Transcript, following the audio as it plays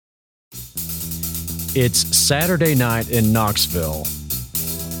It's Saturday night in Knoxville,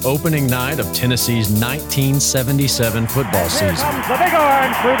 opening night of Tennessee's 1977 football season. Here comes the Big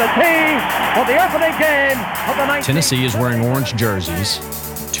Orange through the tee for the opening game of the 19th. Tennessee is wearing orange jerseys.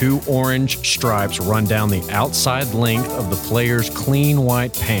 2 orange stripes run down the outside length of the players' clean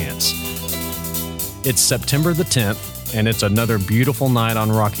white pants. It's September the 10th, and it's another beautiful night on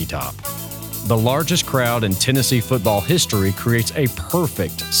Rocky Top. The largest crowd in Tennessee football history creates a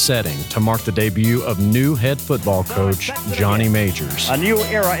perfect setting to mark the debut of new head football coach Johnny Majors. A new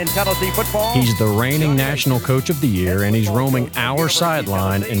era in Tennessee football. He's the reigning national coach of the year, and he's roaming our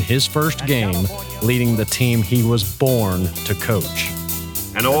sideline in his first game, leading the team he was born to coach.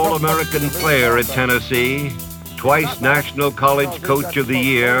 An All-American player at Tennessee, twice National College Coach of the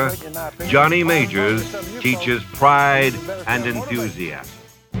Year, Johnny Majors teaches pride and enthusiasm.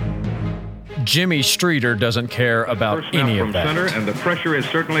 Jimmy Streeter doesn't care about any of that. Center, and the pressure is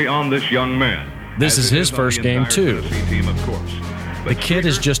certainly on this young man. This is his first game, too. Team, of course. The kid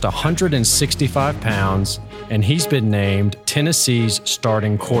is just 165 pounds, and he's been named Tennessee's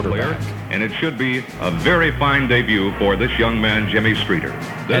starting quarterback. And it should be a very fine debut for this young man, Jimmy Streeter.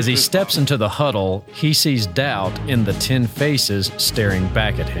 As he steps into the huddle, he sees doubt in the 10 faces staring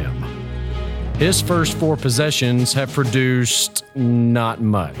back at him. His first 4 possessions have produced not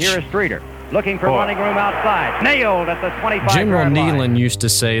much. Here is Streeter, looking for running room outside. Nailed at the 25-yard line. General Nealon used to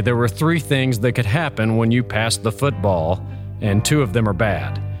say there were 3 things that could happen when you passed the football, and 2 of them are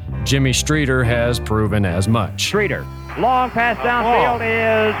bad. Jimmy Streeter has proven as much. Streeter, long pass downfield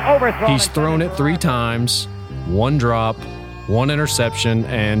is overthrown. He's thrown it 3 times, 1 drop, 1 interception,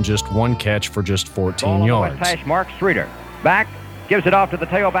 and just 1 catch for just 14 yards. Hash mark Streeter. Back, gives it off to the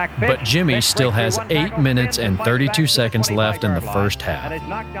tailback pitch. But Jimmy still has 8 minutes and 32 seconds left in the first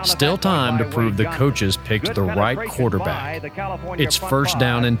half. Still time to prove the coaches picked the right quarterback. It's first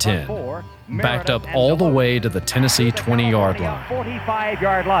down and 10. Backed up all the way to the Tennessee 20-yard line.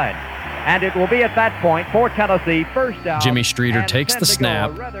 45-yard line. And it will be at that point for Tennessee, first down. Jimmy Streeter takes the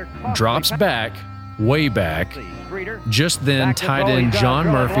snap, drops back, way back. Just then, tight end John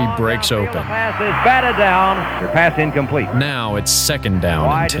Murphy breaks open. Pass is batted down. Their pass incomplete. Now it's second down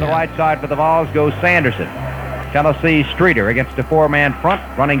Wide and to 10. the right side for the Vols goes Sanderson. Tennessee Streeter against a 4-man front.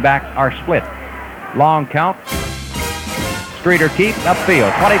 Running backs are split. Long count. Streeter keeps upfield.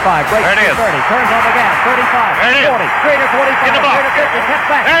 25, breaks There it is. 30, turns on the gas. 35, There it is. 40, Streeter 45, In the box. Streeter 50, cuts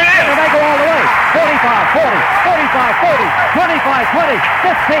back. There it is. And they go all the way. 45, 40, 45, 40, 25, 20,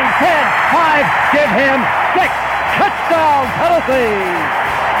 15, 10, 5, give him 6. Touchdown, Tennessee.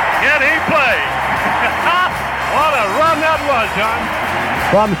 Can he play? What a run that was, John.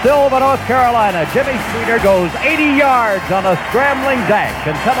 From Sylva, North Carolina, Jimmy Streeter goes 80 yards on a scrambling dash,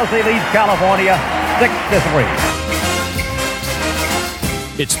 and Tennessee leads California 6-3.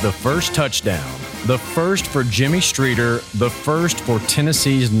 It's the first touchdown, the first for Jimmy Streeter, the first for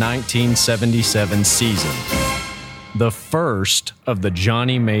Tennessee's 1977 season, the first of the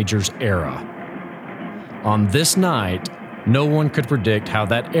Johnny Majors era. On this night, no one could predict how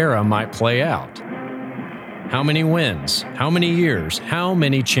that era might play out. How many wins, how many years, how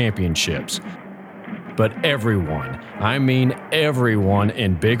many championships. But everyone, I mean everyone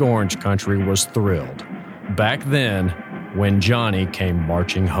in Big Orange Country was thrilled. Back then, when Johnny came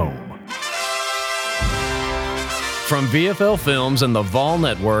marching home. From VFL Films and the Vol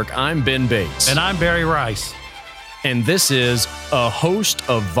Network, I'm Ben Bates. And I'm Barry Rice. And this is A Host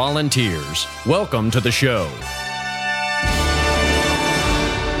of Volunteers. Welcome to the show.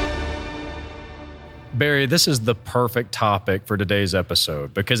 Barry, this is the perfect topic for today's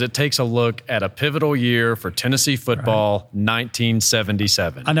episode because it takes a look at a pivotal year for Tennessee football,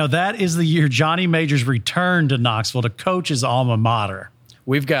 1977. I know that is the year Johnny Majors returned to Knoxville to coach his alma mater.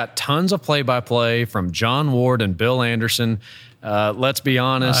 We've got tons of play-by-play from John Ward and Bill Anderson. Let's be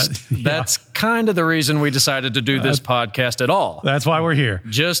honest, that's kind of the reason we decided to do this podcast at all. That's why we're here.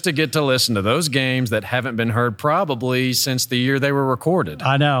 Just to get to listen to those games that haven't been heard probably since the year they were recorded.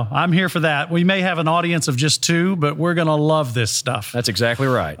 I know. I'm here for that. We may have an audience of just 2, but we're going to love this stuff. That's exactly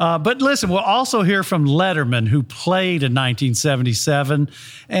right. But listen, we'll also hear from Letterman, who played in 1977,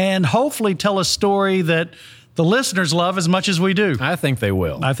 and hopefully tell a story that the listeners love as much as we do. I think they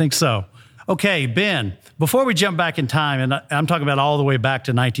will. I think so. Okay, Ben, before we jump back in time, and I'm talking about all the way back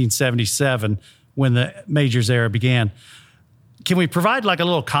to 1977 when the Majors era began, can we provide like a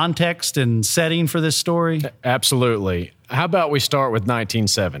little context and setting for this story? Absolutely. How about we start with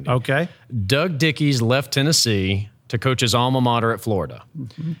 1970? Okay. Doug Dickey's left Tennessee to coach his alma mater at Florida.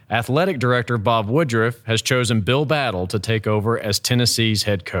 Mm-hmm. Athletic director Bob Woodruff has chosen Bill Battle to take over as Tennessee's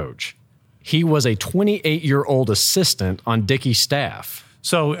head coach. He was a 28-year-old assistant on Dickey's staff.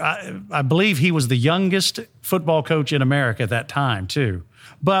 So I believe he was the youngest football coach in America at that time, too.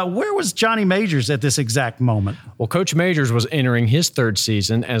 But where was Johnny Majors at this exact moment? Well, Coach Majors was entering his third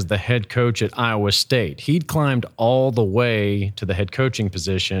season as the head coach at Iowa State. He'd climbed all the way to the head coaching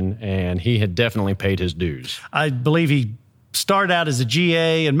position, and he had definitely paid his dues. I believe he started out as a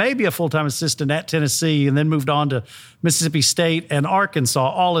GA and maybe a full-time assistant at Tennessee, and then moved on to Mississippi State and Arkansas,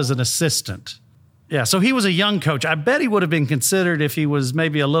 all as an assistant. Yeah, so he was a young coach. I bet he would have been considered if he was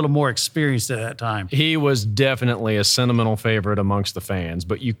maybe a little more experienced at that time. He was definitely a sentimental favorite amongst the fans,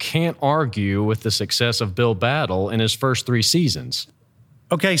 but you can't argue with the success of Bill Battle in his first 3 seasons.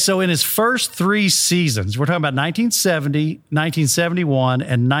 Okay, so in his first 3 seasons, we're talking about 1970, 1971,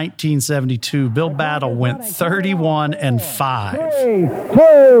 and 1972, Bill Battle went 31-5. 3,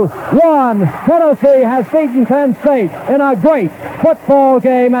 2, 1. Tennessee has beaten Penn State in a great football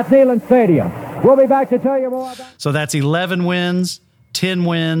game at Neyland Stadium. We'll be back to tell you more about. So that's 11 wins, 10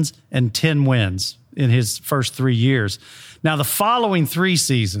 wins, and 10 wins in his first 3 years. Now, the following 3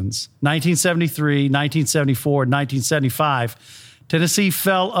 seasons, 1973, 1974, and 1975, Tennessee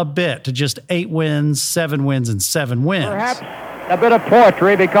fell a bit to just 8 wins, 7 wins, and 7 wins. Perhaps a bit of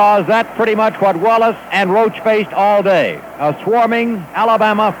poetry, because that's pretty much what Wallace and Roach faced all day. A swarming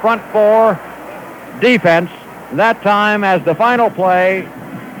Alabama front 4 defense. That time, as the final play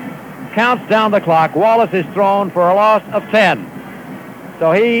counts down the clock, Wallace is thrown for a loss of 10.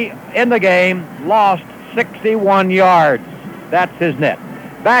 So he, in the game, lost 61 yards. That's his net.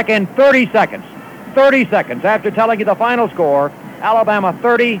 Back in 30 seconds after telling you the final score, Alabama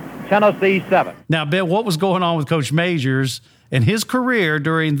 30, Tennessee 7. Now, Bill, what was going on with Coach Majors and his career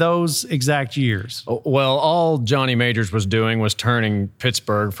during those exact years? Well, all Johnny Majors was doing was turning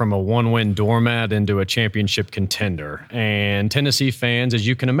Pittsburgh from a 1-win doormat into a championship contender. And Tennessee fans, as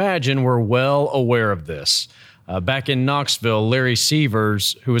you can imagine, were well aware of this. Back in Knoxville, Larry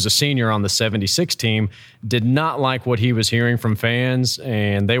Seivers, who was a senior on the 76 team, did not like what he was hearing from fans,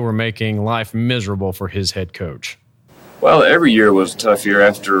 and they were making life miserable for his head coach. Well, every year was a tough year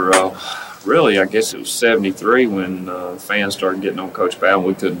after really, I guess it was 73 when fans started getting on Coach Battle.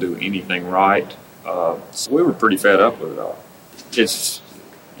 We couldn't do anything right. So we were pretty fed up with it all. It's,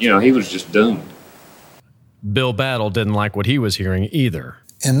 he was just doomed. Bill Battle didn't like what he was hearing either.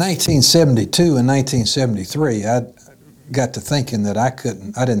 In 1972 and 1973, I got to thinking that I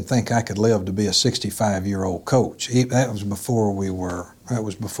didn't think I could live to be a 65-year-old coach. That was before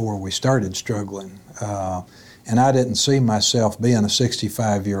we started struggling. And I didn't see myself being a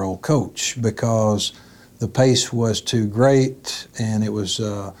 65-year-old coach because the pace was too great, and it was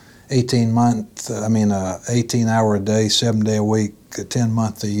 18-hour a day, 7-day a week,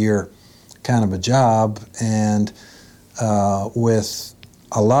 10-month a year kind of a job. And with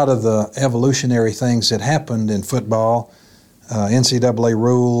a lot of the evolutionary things that happened in football, NCAA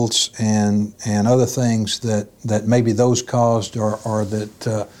rules and other things that maybe those caused or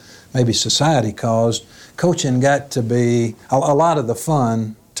that maybe society caused, coaching got to be, a lot of the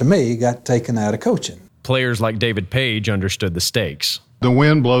fun, to me, got taken out of coaching. Players like David Page understood the stakes. The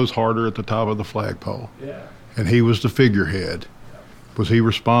wind blows harder at the top of the flagpole. Yeah. And he was the figurehead. Was he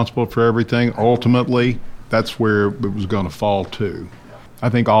responsible for everything? Ultimately, that's where it was going to fall to. I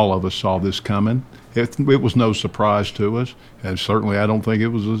think all of us saw this coming. It was no surprise to us, and certainly I don't think it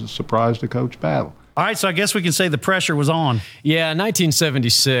was a surprise to Coach Battle. All right, so I guess we can say the pressure was on. Yeah,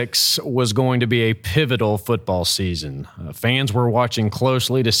 1976 was going to be a pivotal football season. Fans were watching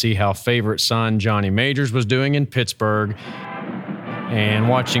closely to see how favorite son Johnny Majors was doing in Pittsburgh, and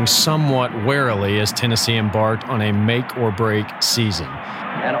watching somewhat warily as Tennessee embarked on a make-or-break season.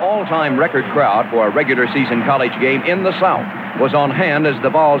 An all-time record crowd for a regular season college game in the South was on hand as the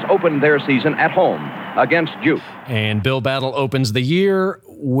Vols opened their season at home against Duke. And Bill Battle opens the year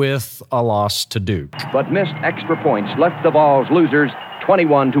with a loss to Duke. But missed extra points left the Vols losers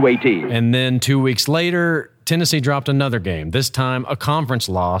 21-18. And then 2 weeks later, Tennessee dropped another game, this time a conference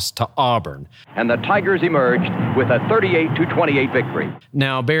loss to Auburn. And the Tigers emerged with a 38-28 victory.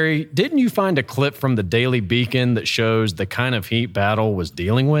 Now, Barry, didn't you find a clip from the Daily Beacon that shows the kind of heat Battle was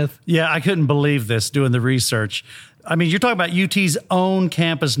dealing with? Yeah, I couldn't believe this doing the research. I mean, you're talking about UT's own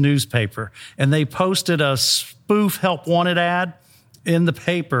campus newspaper, and they posted a spoof help wanted ad in the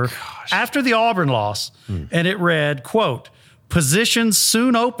paper after the Auburn loss, and it read, quote, "Positions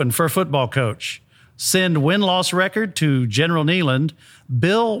soon open for a football coach. Send win-loss record to General Neyland.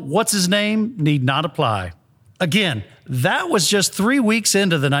 Bill, what's his name, need not apply." Again, that was just 3 weeks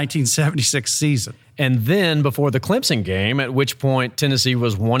into the 1976 season. And then before the Clemson game, at which point Tennessee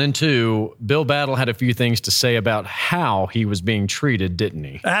was 1-2, Bill Battle had a few things to say about how he was being treated, didn't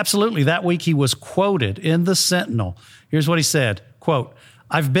he? Absolutely. That week he was quoted in the Sentinel. Here's what he said, quote,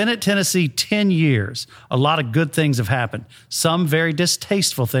 I've been at Tennessee 10 years. A lot of good things have happened. Some very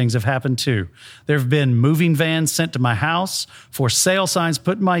distasteful things have happened too. There have been moving vans sent to my house, for sale signs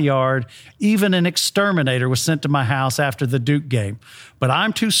put in my yard. Even an exterminator was sent to my house after the Duke game. But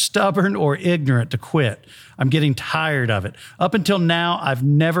I'm too stubborn or ignorant to quit. I'm getting tired of it. Up until now, I've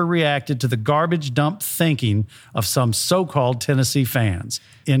never reacted to the garbage dump thinking of some so-called Tennessee fans.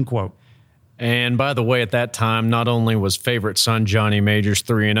 End quote. And by the way, at that time, not only was favorite son Johnny Majors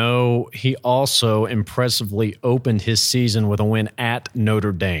 3-0, he also impressively opened his season with a win at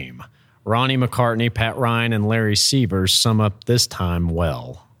Notre Dame. Ronnie McCartney, Pat Ryan, and Larry Seivers sum up this time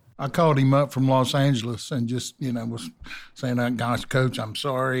well. I called him up from Los Angeles and just, was saying, gosh, Coach, I'm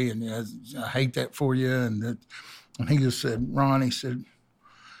sorry, and I hate that for you. And he just said, Ron,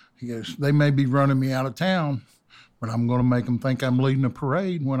 he goes, they may be running me out of town, but I'm going to make them think I'm leading a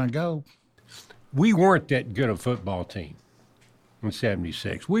parade when I go. We weren't that good a football team in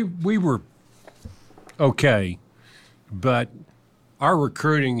 76. We were okay, but our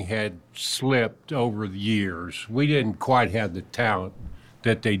recruiting had slipped over the years. We didn't quite have the talent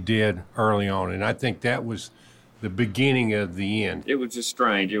that they did early on, and I think that was the beginning of the end. It was just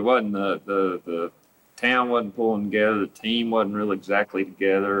strange. It wasn't the town wasn't pulling together. The team wasn't really exactly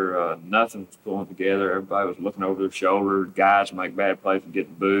together. Nothing was pulling together. Everybody was looking over their shoulder. Guys make bad plays and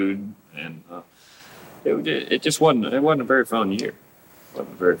getting booed, and it just wasn't a very fun year. It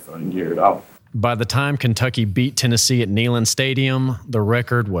wasn't a very fun year at all. By the time Kentucky beat Tennessee at Neyland Stadium, the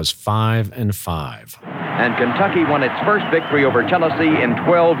record was 5-5. And Kentucky won its first victory over Tennessee in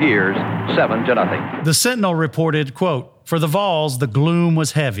 12 years, 7-0. The Sentinel reported, quote, for the Vols, the gloom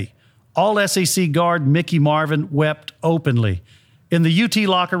was heavy. All SEC guard Mickey Marvin wept openly. In the UT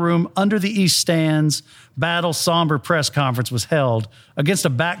locker room, under the East Stands, Battle's somber press conference was held against a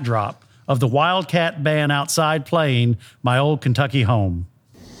backdrop of the Wildcat band outside playing My Old Kentucky Home.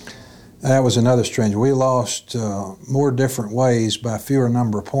 That was another strange. We lost more different ways by fewer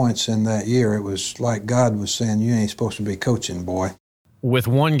number of points in that year. It was like God was saying, you ain't supposed to be coaching, boy. With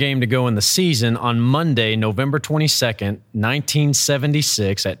one game to go in the season, on Monday, November 22nd,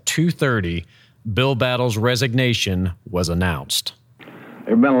 1976 at 2:30, Bill Battle's resignation was announced.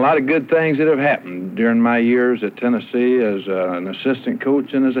 There have been a lot of good things that have happened during my years at Tennessee as an assistant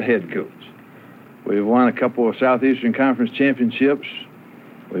coach and as a head coach. We've won a couple of Southeastern Conference championships.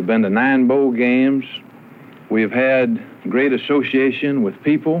 We've been to 9 bowl games. We've had great association with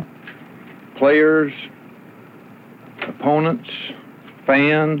people, players, opponents,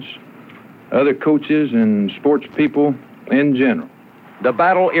 fans, other coaches, and sports people in general. The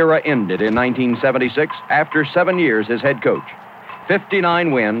Battle era ended in 1976 after 7 years as head coach.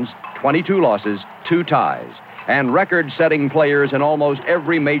 59 wins, 22 losses, 2 ties, and record-setting players in almost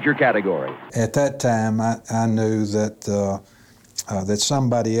every major category. At that time, I knew that that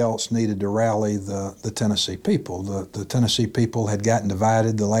somebody else needed to rally the Tennessee people. The Tennessee people had gotten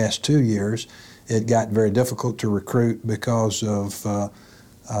divided the last 2 years. It got very difficult to recruit because of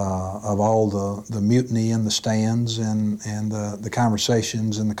all the mutiny in the stands and the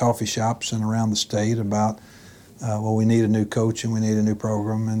conversations in the coffee shops and around the state about, we need a new coach and we need a new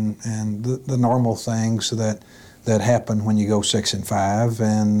program and the normal things that happen when you go 6-5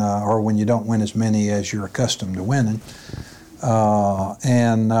 and or when you don't win as many as you're accustomed to winning. So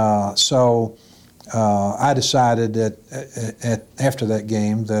I decided that after that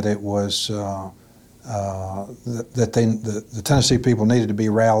game that it was that the Tennessee people needed to be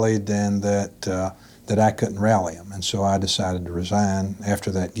rallied and that I couldn't rally them, and so I decided to resign after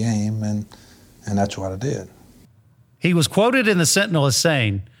that game, and that's what I did. He was quoted in the Sentinel as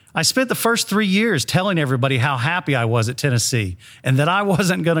saying, I spent the first 3 years telling everybody how happy I was at Tennessee and that I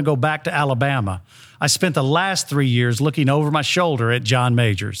wasn't going to go back to Alabama. I spent the last 3 years looking over my shoulder at John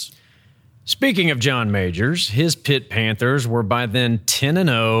Majors. Speaking of John Majors, his Pitt Panthers were by then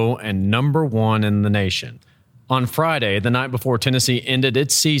 10-0 and number 1 in the nation. On Friday, the night before Tennessee ended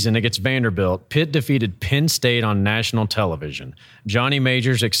its season against Vanderbilt, Pitt defeated Penn State on national television. Johnny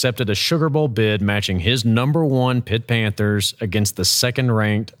Majors accepted a Sugar Bowl bid matching his number 1 Pitt Panthers against the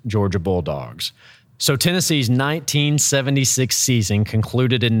second-ranked Georgia Bulldogs. So Tennessee's 1976 season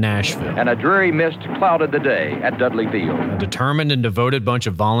concluded in Nashville. And a dreary mist clouded the day at Dudley Field. A determined and devoted bunch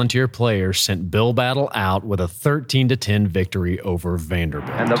of volunteer players sent Bill Battle out with a 13-10 victory over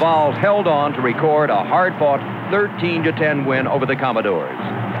Vanderbilt. And the Vols held on to record a hard-fought 13-10 win over the Commodores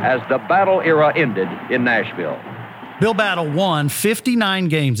as the Battle era ended in Nashville. Bill Battle won 59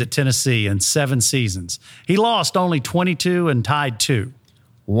 games at Tennessee in 7 seasons. He lost only 22 and tied 2.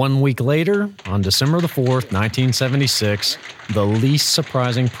 1 week later, on December the 4th, 1976, the least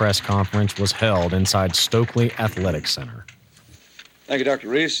surprising press conference was held inside Stokely Athletic Center. Thank you, Dr.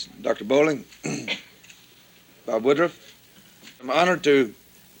 Reese, Dr. Bowling, Bob Woodruff. I'm honored to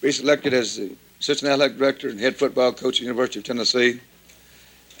be selected as the Assistant Athletic Director and Head Football Coach at the University of Tennessee.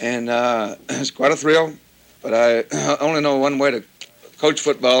 And it's quite a thrill, but I only know one way to coach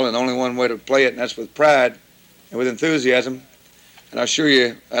football and only one way to play it, and that's with pride and with enthusiasm. And I assure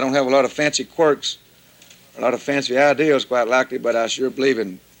you, I don't have a lot of fancy quirks, a lot of fancy ideas, quite likely, but I sure believe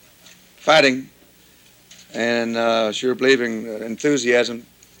in fighting, and sure believe in enthusiasm,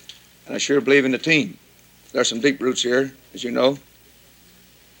 and I sure believe in the team. There's some deep roots here, as you know.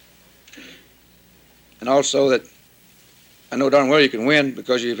 And also that I know darn well you can win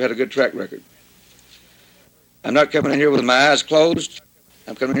because you've had a good track record. I'm not coming in here with my eyes closed.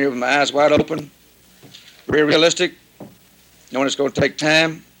 I'm coming here with my eyes wide open, very realistic, knowing it's going to take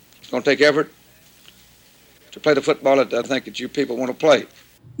time, it's going to take effort to play the football that I think that you people want to play.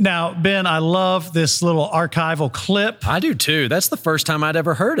 Now, Ben, I love this little archival clip. I do too. That's the first time I'd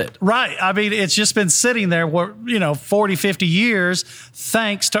ever heard it. Right. I mean, it's just been sitting there, 40, 50 years,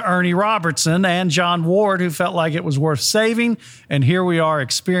 thanks to Ernie Robertson and John Ward, who felt like it was worth saving. And here we are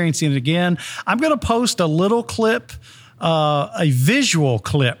experiencing it again. I'm going to post a little clip, a visual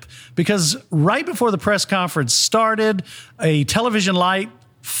clip, because right before the press conference started, a television light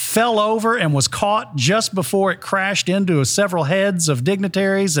fell over and was caught just before it crashed into several heads of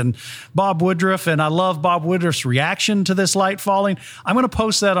dignitaries and Bob Woodruff. And I love Bob Woodruff's reaction to this light falling. I'm going to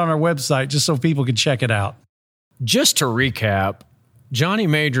post that on our website just so people can check it out. Just to recap, Johnny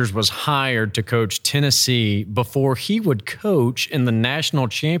Majors was hired to coach Tennessee before he would coach in the national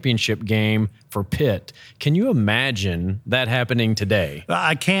championship game for Pitt. Can you imagine that happening today?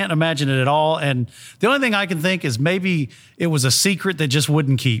 I can't imagine it at all. And the only thing I can think is maybe it was a secret that just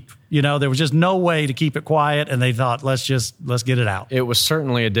wouldn't keep. There was just no way to keep it quiet, and they thought, let's get it out. It was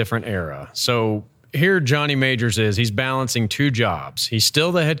certainly a different era. So here Johnny Majors is. He's balancing two jobs. He's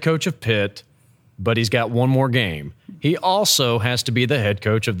still the head coach of Pitt, but he's got one more game. He also has to be the head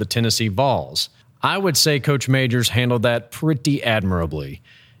coach of the Tennessee Vols. I would say Coach Majors handled that pretty admirably.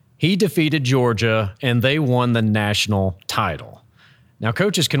 He defeated Georgia, and they won the national title. Now,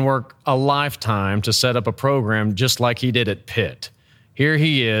 coaches can work a lifetime to set up a program just like he did at Pitt. Here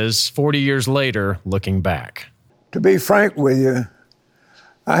he is, 40 years later, looking back. To be frank with you,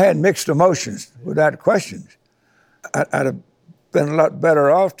 I had mixed emotions, without question. I'd have been a lot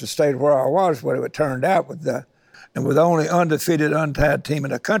better off to stay where I was, what it turned out with the only undefeated, untied team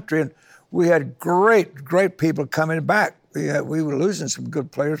in the country. And we had great people coming back. We were losing some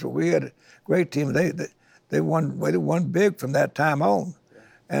good players, but we had a great team. They won big from that time on.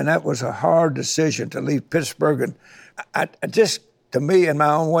 And that was a hard decision to leave Pittsburgh. And I just, to me, in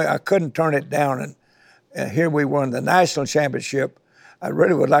my own way, I couldn't turn it down. And here we won the national championship. I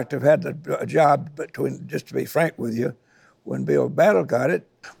really would like to have had a job just to be frank with you, when Bill Battle got it.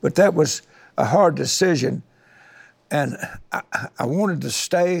 But that was a hard decision. And I wanted to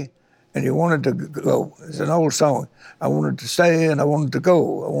stay, and you wanted to go. It's an old song. I wanted to stay, and I wanted to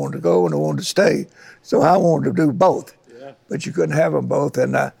go. I wanted to go, and I wanted to stay. So I wanted to do both. Yeah. But you couldn't have them both.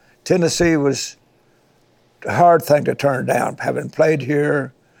 And Tennessee was a hard thing to turn down. Having played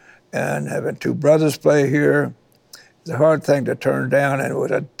here and having two brothers play here, it's a hard thing to turn down, and it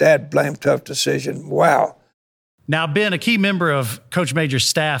was a dad-blame tough decision. Wow. Now, Ben, a key member of Coach Major's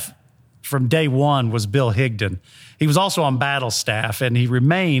staff from day one was Bill Higdon. He was also on battle staff, and he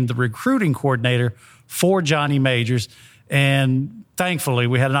remained the recruiting coordinator for Johnny Majors. And thankfully,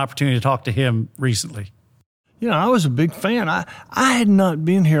 we had an opportunity to talk to him recently. I was a big fan. I had not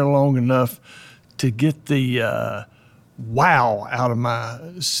been here long enough to get the wow out of my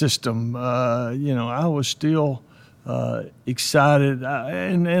system. I was still excited,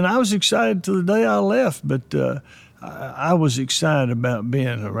 and I was excited till the day I left, but I was excited about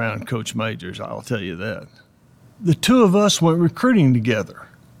being around Coach Majors, I'll tell you that. The two of us went recruiting together,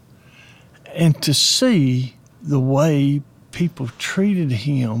 and to see the way people treated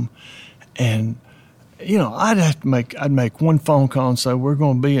him, and I'd make one phone call and say, we're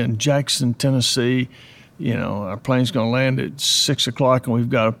going to be in Jackson, Tennessee. Our plane's going to land at 6 o'clock, and we've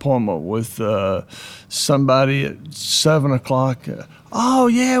got an appointment with somebody at 7 o'clock. Oh,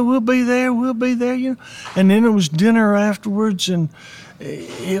 yeah, we'll be there. And then it was dinner afterwards, and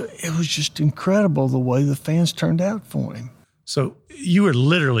it was just incredible the way the fans turned out for him. So you were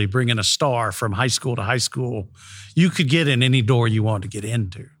literally bringing a star from high school to high school. You could get in any door you wanted to get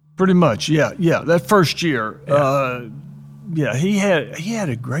into. Pretty much, yeah. That first year, he had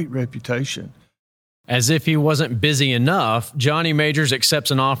a great reputation. As if he wasn't busy enough, Johnny Majors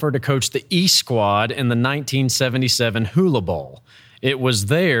accepts an offer to coach the East squad in the 1977 Hula Bowl. It was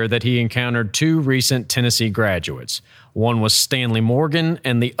there that he encountered two recent Tennessee graduates. One was Stanley Morgan,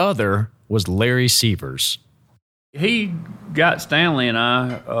 and the other was Larry Seivers. He got Stanley and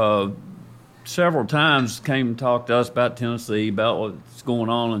I several times, came and talked to us about Tennessee, about what's going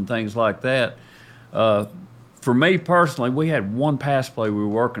on and things like that. For me personally, we had one pass play we were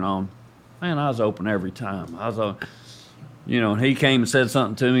working on. Man, I was open every time. And he came and said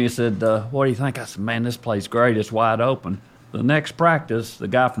something to me. He said, what do you think? I said, man, this play's great. It's wide open. The next practice, the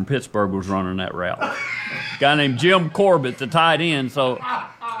guy from Pittsburgh was running that route. A guy named Jim Corbett, the tight end. So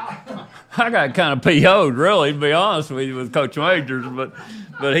I got kind of PO'd, really, to be honest with you, with Coach Majors.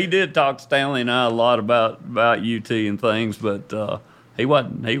 But he did talk to Stanley and I a lot about UT and things. But he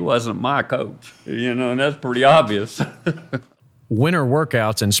wasn't my coach, and that's pretty obvious. Winter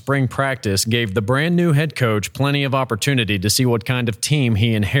workouts and spring practice gave the brand new head coach plenty of opportunity to see what kind of team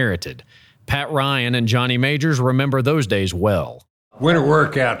he inherited. Pat Ryan and Johnny Majors remember those days well. Winter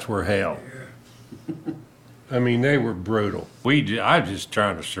workouts were hell. I mean, they were brutal. I was just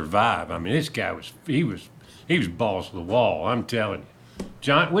trying to survive. I mean, this guy was balls to the wall, I'm telling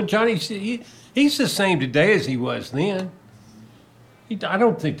you. He's the same today as he was then. I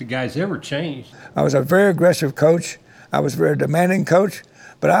don't think the guy's ever changed. I was a very aggressive coach. I was a very demanding coach,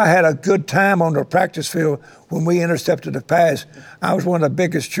 but I had a good time on the practice field when we intercepted the pass. I was one of the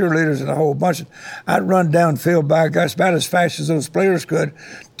biggest cheerleaders in the whole bunch. I'd run downfield by guys about as fast as those players could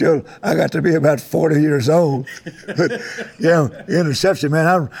till I got to be about 40 years old. But, interception,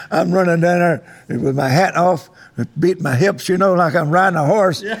 man, I'm running down there with my hat off, beating my hips, like I'm riding a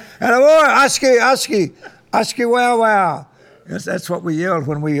horse. Yeah. And, Oski, wow, wow. That's what we yelled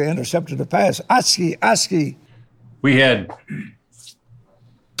when we intercepted the pass. Oski. We had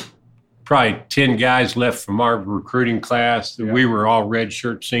probably 10 guys left from our recruiting class. Yeah. We were all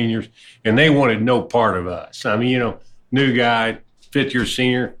redshirt seniors, and they wanted no part of us. I mean, new guy, fifth-year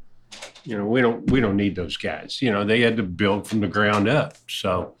senior, we don't need those guys. They had to build from the ground up.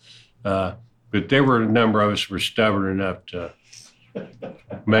 So, but there were a number of us were stubborn enough to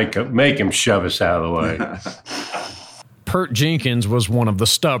make them shove us out of the way. Pert Jenkins was one of the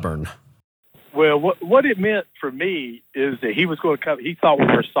stubborn. Well, what it meant for me is that he was going to come. He thought we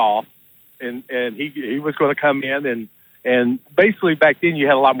were soft, and he was going to come in and basically back then you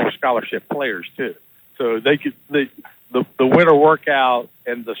had a lot more scholarship players too, so they could the winter workout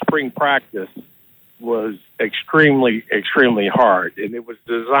and the spring practice was extremely hard, and it was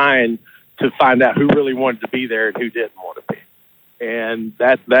designed to find out who really wanted to be there and who didn't want to be, and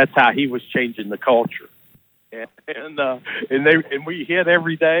that's how he was changing the culture. And we hit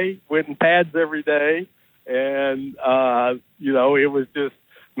every day, went in pads every day, and it was just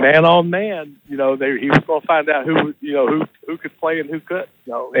man on man. He was going to find out who could play and who couldn't.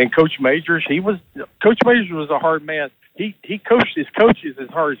 And Coach Majors, Coach Majors was a hard man. He coached his coaches as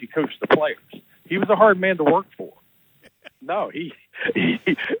hard as he coached the players. He was a hard man to work for. No, he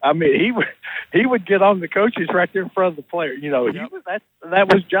would get on the coaches right there in front of the player. That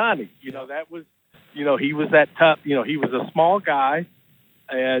was Johnny. That was. He was that tough. He was a small guy,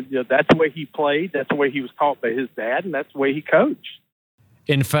 and that's the way he played. That's the way he was taught by his dad, and that's the way he coached.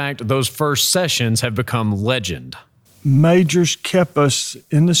 In fact, those first sessions have become legend. Majors kept us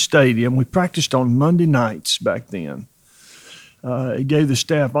in the stadium. We practiced on Monday nights back then. He gave the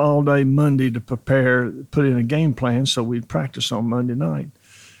staff all day Monday to prepare, put in a game plan, so we'd practice on Monday night.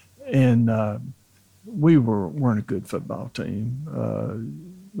 And we weren't a good football team.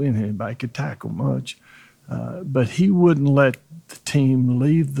 We didn't have anybody could tackle much, but he wouldn't let the team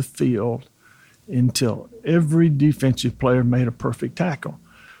leave the field until every defensive player made a perfect tackle.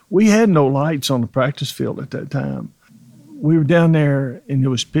 We had no lights on the practice field at that time. We were down there, and it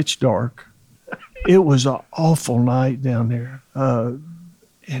was pitch dark. It was an awful night down there,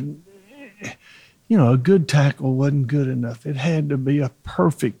 and a good tackle wasn't good enough. It had to be a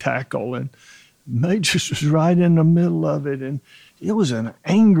perfect tackle, and Majors was right in the middle of it, and it was an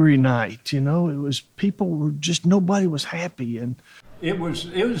angry night, It was people were just nobody was happy, and it was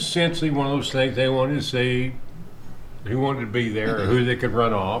essentially one of those things they wanted to see who wanted to be there, or who they could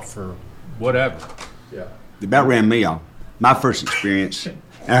run off, or whatever. Yeah, they about ran me off. My first experience, and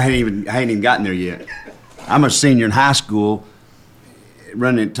I hadn't even gotten there yet. I'm a senior in high school,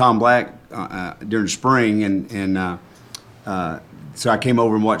 running at Tom Black during the spring, and so I came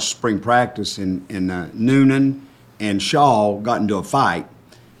over and watched spring practice, and Noonan and Shaw got into a fight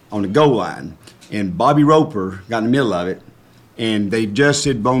on the goal line, and Bobby Roper got in the middle of it, and they just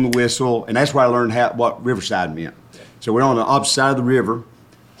had blown the whistle, and that's where I learned what Riverside meant. So we're on the opposite side of the river,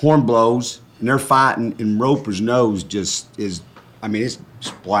 horn blows, and they're fighting, and Roper's nose just is I mean, it's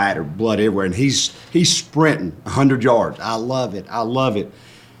splattered, blood everywhere, and he's sprinting 100 yards. I love it.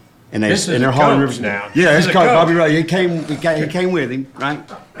 And they're hauling rivers now. Yeah, it's coach Bobby Ray. He came with him, right?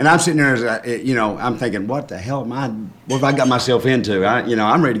 And I'm sitting there, I'm thinking, what the hell what have I got myself into?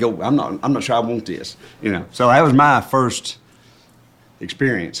 I'm ready to go. I'm not sure I want this. So that was my first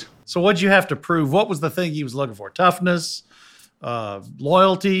experience. So what'd you have to prove? What was the thing he was looking for? Toughness,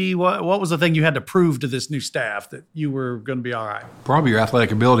 loyalty. What was the thing you had to prove to this new staff that you were going to be all right? Probably your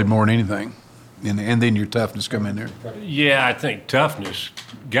athletic ability more than anything. And then your toughness come in there. Yeah, I think toughness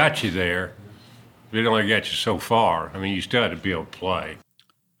got you there, but it only got you so far. I mean, you still had to be able to play.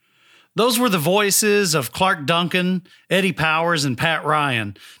 Those were the voices of Clark Duncan, Eddie Powers, and Pat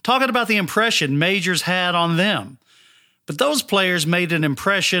Ryan, talking about the impression Majors had on them. But those players made an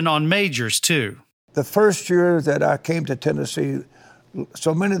impression on Majors, too. The first year that I came to Tennessee,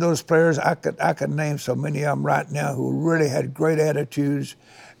 so many of those players, I could name so many of them right now who really had great attitudes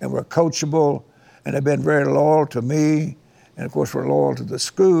and were coachable, and have been very loyal to me, and of course were loyal to the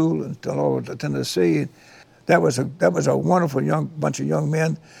school and loyal to Tennessee. That was a wonderful bunch of young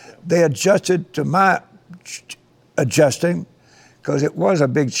men. They adjusted to my adjusting, because it was a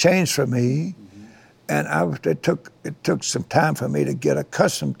big change for me, and it took some time for me to get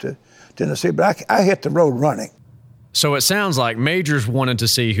accustomed to Tennessee. But I hit the road running. So it sounds like Majors wanted to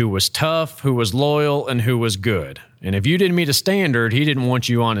see who was tough, who was loyal, and who was good. And if you didn't meet a standard, he didn't want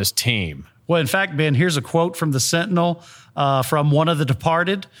you on his team. Well, in fact, Ben, here's a quote from the Sentinel from one of the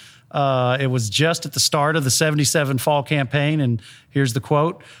departed. It was just at the start of the 77 fall campaign, and here's the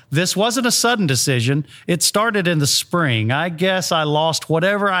quote. "This wasn't a sudden decision. It started in the spring. I guess I lost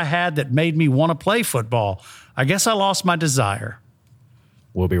whatever I had that made me want to play football. I guess I lost my desire."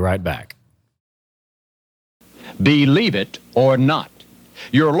 We'll be right back. Believe it or not,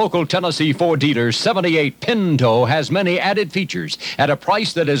 your local Tennessee Ford dealer's 78 Pinto has many added features at a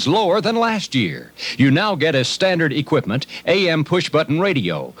price that is lower than last year. You now get as standard equipment AM push-button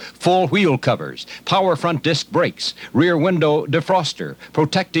radio, full wheel covers, power front disc brakes, rear window defroster,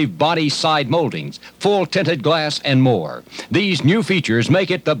 protective body side moldings, full tinted glass, and more. These new features make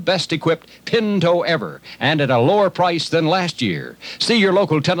it the best equipped Pinto ever, and at a lower price than last year. See your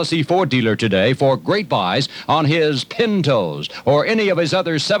local Tennessee Ford dealer today for great buys on his Pintos or any of his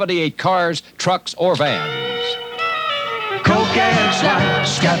other 78 cars, trucks, or vans. Coke and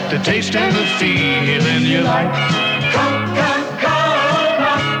Slice got the taste and the feeling you like.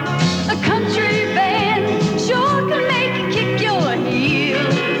 Coca-Cola. A country band sure can make you kick your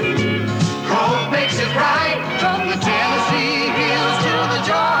heels. Coke makes it right from the Tennessee hills to the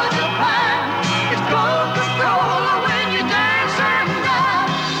Georgia pine. It's Coca-Cola when you dance and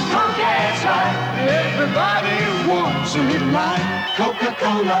ride. Coke and Slice, everybody wants it like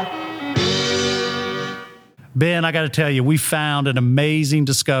Coca-Cola. Ben, I got to tell you, we found an amazing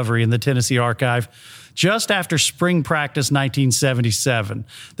discovery in the Tennessee Archive. Just after spring practice 1977,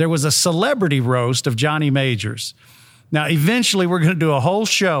 there was a celebrity roast of Johnny Majors. Now, eventually, we're going to do a whole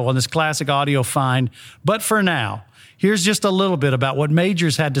show on this classic audio find, but for now, here's just a little bit about what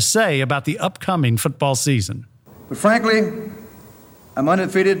Majors had to say about the upcoming football season. But frankly, I'm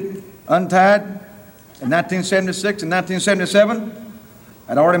undefeated, untied in 1976 and 1977.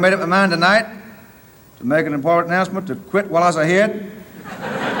 I'd already made up my mind tonight to make an important announcement to quit while I was ahead.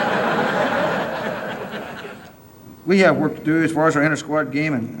 We have work to do as far as our inter-squad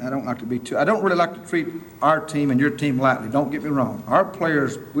game, and I don't really like to treat our team and your team lightly. Don't get me wrong. Our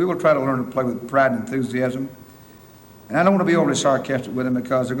players, we will try to learn to play with pride and enthusiasm. And I don't want to be overly sarcastic with them,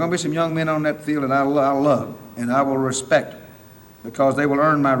 because there are going to be some young men on that field that I love and I will respect, because they will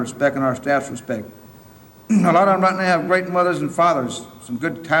earn my respect and our staff's respect. A lot of them right now have great mothers and fathers, some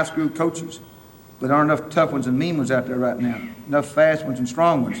good high school coaches, but there aren't enough tough ones and mean ones out there right now, enough fast ones and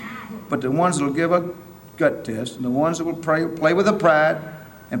strong ones. But the ones that will give a gut test, and the ones that will play with a pride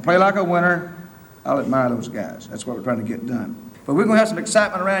and play like a winner, I'll admire those guys. That's what we're trying to get done. But we're going to have some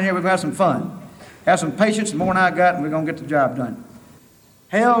excitement around here. We're going to have some fun. Have some patience, and more than I got, and we're going to get the job done.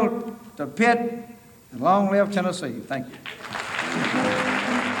 Hail to Pitt, and long live Tennessee. Thank you.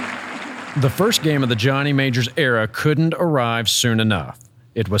 The first game of the Johnny Majors era couldn't arrive soon enough.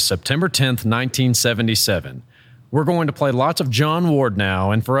 It was September 10th, 1977. We're going to play lots of John Ward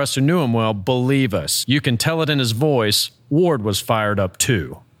now, and for us who knew him well, believe us, you can tell it in his voice, Ward was fired up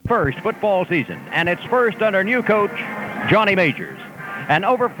too. First football season, and it's first under new coach Johnny Majors. An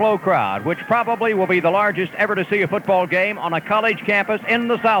overflow crowd, which probably will be the largest ever to see a football game on a college campus in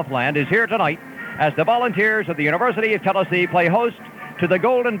the Southland, is here tonight as the Volunteers of the University of Tennessee play host to the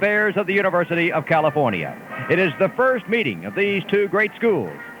Golden Bears of the University of California. It is the first meeting of these two great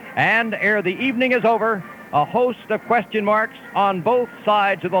schools, and ere the evening is over, a host of question marks on both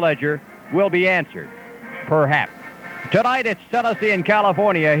sides of the ledger will be answered. Perhaps. Tonight it's Tennessee and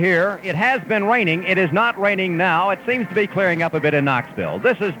California here. It has been raining. It is not raining now. It seems to be clearing up a bit in Knoxville.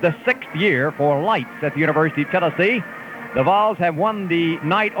 This is the 6th year for lights at the University of Tennessee. The Vols have won the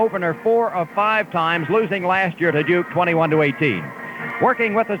night opener 4 of 5 times, losing last year to Duke 21-18.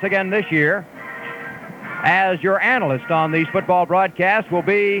 Working with us again this year as your analyst on these football broadcasts will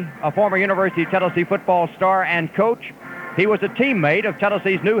be a former University of Tennessee football star and coach. He was a teammate of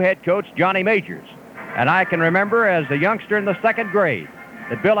Tennessee's new head coach, Johnny Majors. And I can remember as a youngster in the 2nd grade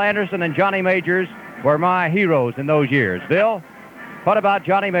that Bill Anderson and Johnny Majors were my heroes in those years. Bill, what about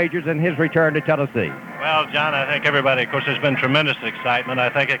Johnny Majors and his return to Tennessee? Well, John, I think everybody, of course, there's been tremendous excitement. I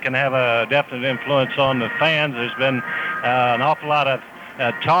think it can have a definite influence on the fans. There's been an awful lot of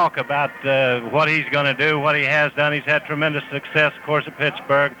talk about what he's going to do, what he has done. He's had tremendous success, of course, at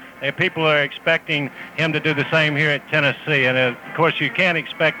Pittsburgh. And people are expecting him to do the same here at Tennessee. And, of course, you can't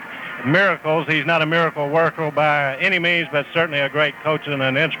expect miracles. He's not a miracle worker by any means, but certainly a great coach and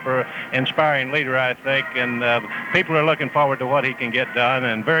an inspiring leader, I think. And people are looking forward to what he can get done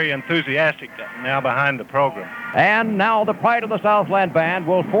and very enthusiastic now behind the program. And now the Pride of the Southland Band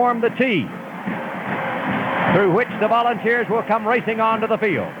will form the T, through which the Volunteers will come racing onto the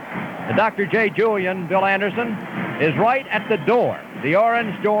field. Dr. J. Julian, Bill Anderson, is right at the door, the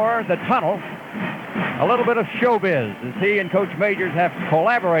orange door, the tunnel. A little bit of showbiz as he and Coach Majors have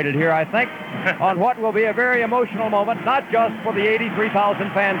collaborated here, I think, on what will be a very emotional moment, not just for the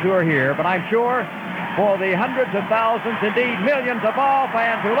 83,000 fans who are here, but I'm sure for the hundreds of thousands, indeed millions of Vol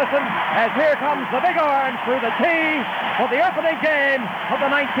fans who listen as here comes the Big Orange through the tee for the opening game of the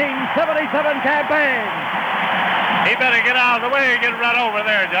 1977 campaign. He better get out of the way and get right over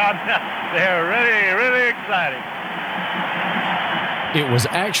there, John. They're really, really exciting. It was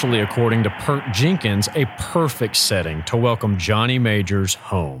actually, according to Pert Jenkins, a perfect setting to welcome Johnny Majors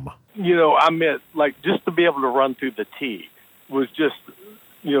home. You know, I meant, like, just to be able to run through the tee was just,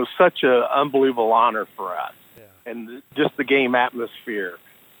 you know, such an unbelievable honor for us. Yeah. And just the game atmosphere.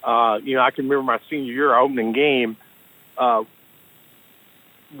 You know, I can remember my senior year, our opening game,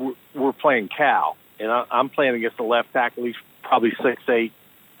 we're playing Cal. And I'm playing against the left tackle. He's probably 6'8",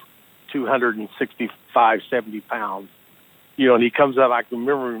 265, 70 pounds. You know, and he comes up. I can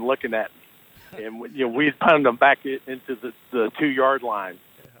remember him looking at me, and you know, we had punted him back into the 2-yard line,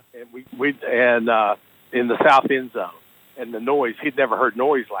 and we in the south end zone. And the noise, he'd never heard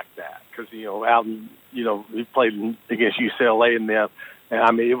noise like that because you know he played against UCLA and them, and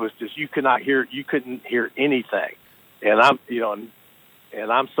I mean it was just you couldn't hear anything, and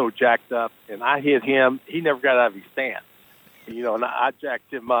I'm so jacked up, and I hit him. He never got out of his stance, you know, and I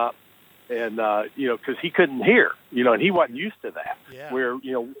jacked him up. And, you know, because he couldn't hear, you know, and he wasn't used to that. Yeah. Where,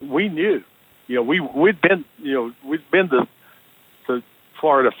 you know, we knew, you know, we'd been to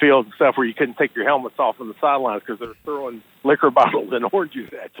Florida field and stuff where you couldn't take your helmets off on the sidelines because they're throwing liquor bottles and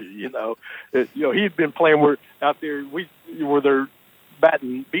oranges at you, you know. He'd been playing out there where they're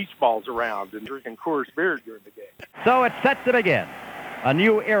batting beach balls around and drinking Coors beer during the game. So it's set to begin. A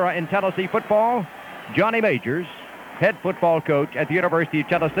new era in Tennessee football. Johnny Majors, head football coach at the University of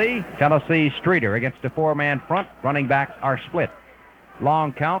Tennessee. Tennessee Streeter against a 4-man front. Running backs are split.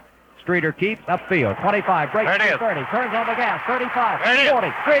 Long count. Streeter keeps upfield. 25, breaks to 30, turns on the gas. 35,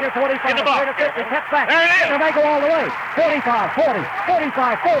 40, Streeter 45, Streeter 50, cuts back. And they go all the way. 45, 40,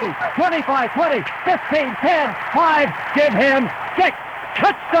 45, 40, 25, 20, 15, 10, 5. Give him 6.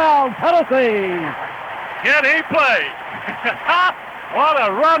 Touchdown, Tennessee. Can he play? What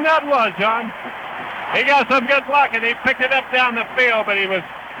a run that was, John. He got some good luck, and he picked it up down the field, but he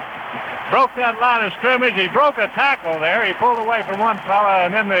broke that line of scrimmage. He broke a tackle there. He pulled away from one fella,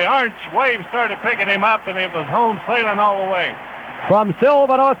 and then the orange wave started picking him up, and it was home sailing all the way. From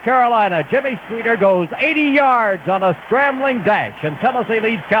Silva, North Carolina, Jimmy Streeter goes 80 yards on a scrambling dash, and Tennessee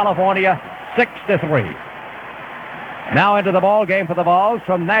leads California 6-3. Now into the ball game for the Vols.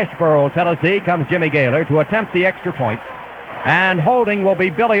 From Nashboro, Tennessee, comes Jimmy Gaylor to attempt the extra point, and holding will be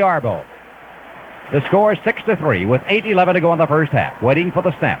Billy Arbo. The score is 6-3 with 8:11 to go in the first half. Waiting for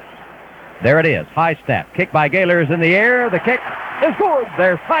the snap. There it is. High snap. Kick by Gaylor is in the air. The kick is good.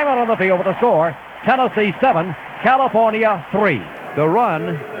 There's Simon on the field with the score. Tennessee 7, California 3. The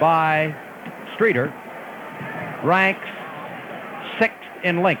run by Streeter ranks 6th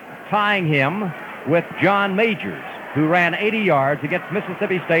in length, tying him with John Majors, who ran 80 yards against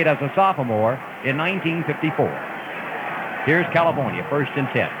Mississippi State as a sophomore in 1954. Here's California, 1st and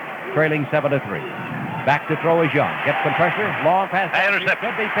 10. Trailing 7-3. Back to throw is Young. Gets some pressure. Long pass. Intercept.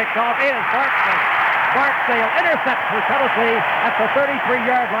 Could be picked off. Is Barkley. Barksdale intercepts for Tennessee at the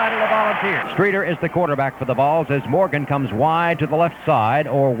 33-yard line of the Volunteers. Streeter is the quarterback for the Vols as Morgan comes wide to the left side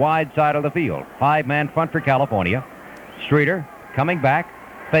or wide side of the field. 5-man front for California. Streeter coming back,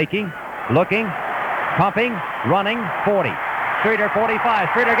 faking, looking, pumping, running, 40. Streeter 45.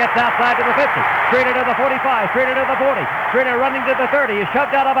 Streeter gets outside to the 50. Streeter to the 45. Streeter to the 40. Streeter running to the 30. He's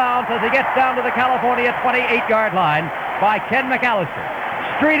shoved out of bounds as he gets down to the California 28-yard line by Ken McAllister.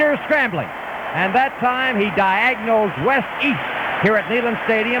 Streeter scrambling. And that time he diagonals west-east here at Neyland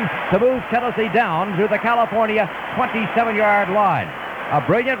Stadium to move Tennessee down to the California 27-yard line. A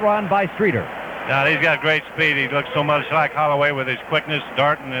brilliant run by Streeter. Now, he's got great speed. He looks so much like Holloway with his quickness,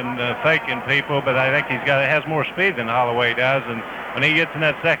 darting and faking people, but I think has more speed than Holloway does, and when he gets in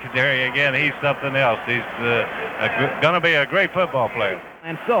that secondary again, he's something else. He's going to be a great football player.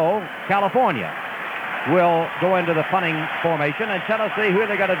 And so, California will go into the punting formation, and Tennessee, who are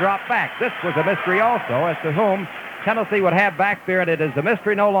they going to drop back? This was a mystery also as to whom Tennessee would have back there, and it is a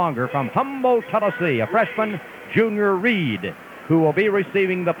mystery no longer. From Humboldt, Tennessee, a freshman, Junior Reed, who will be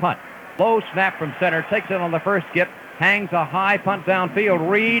receiving the punt. Low snap from center, takes it on the first skip, hangs a high punt downfield.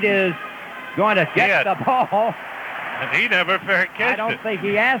 Reed is going to get the ball. And he never fair catched I don't think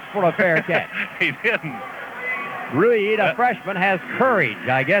he asked for a fair catch. He didn't. Reed, a freshman, has courage,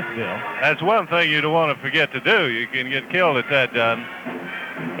 I guess, Bill. That's one thing you don't want to forget to do. You can get killed at that done.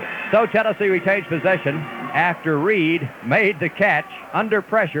 So Tennessee retains possession after Reed made the catch under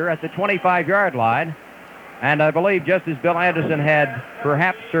pressure at the 25-yard line. And I believe, just as Bill Anderson had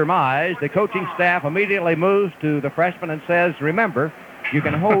perhaps surmised, the coaching staff immediately moves to the freshman and says, remember, you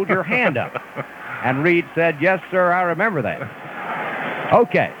can hold your hand up. And Reed said, yes, sir, I remember that.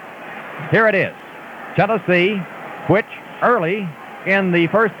 Okay, here it is. Tennessee, which early in the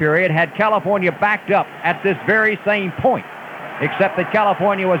first period had California backed up at this very same point, except that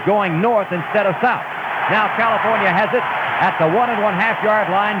California was going north instead of south. Now California has it at the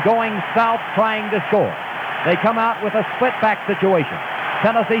 1.5-yard line, going south, trying to score. They come out with a split-back situation.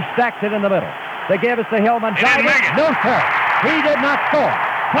 Tennessee stacks it in the middle. The give is to Hillman. No, sir. He did not score.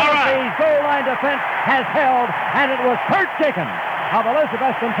 Tennessee's goal line defense has held, and it was Pert Jenkins of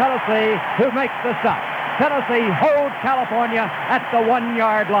Elizabethton, Tennessee, who makes the stop. Tennessee holds California at the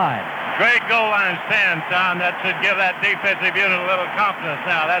 1-yard line. Great goal line stand, Tom. That should give that defensive unit a little confidence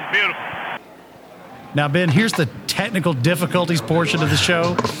now. That's beautiful. Now, Ben, here's the technical difficulties portion of the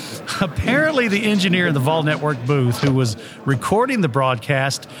show. Apparently, the engineer in the Vol Network booth who was recording the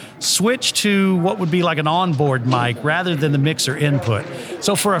broadcast switched to what would be like an onboard mic rather than the mixer input.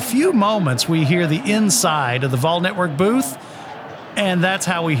 So for a few moments, we hear the inside of the Vol Network booth, and that's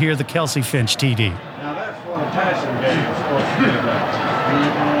how we hear the Kelsey Finch TD. Now, that's what a passing game is supposed to be about.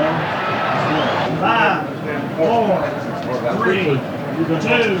 5, 4, 3,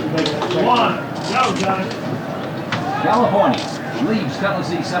 2, 1. Go, Johnny. California leads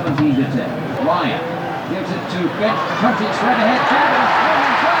Tennessee 17-10. Ryan gives it to Finch. Finch straight ahead. Travis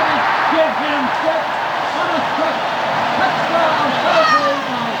gives him 6 on a strip. Touchdown.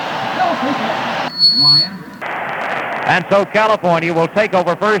 Ryan. And so California will take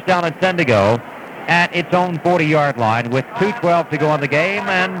over first down and 10 to go at its own 40-yard line with 2:12 to go in the game,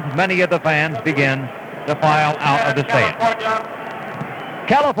 and many of the fans begin to file out of the stand.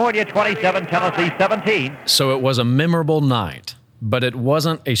 California 27, Tennessee 17. So it was a memorable night, but it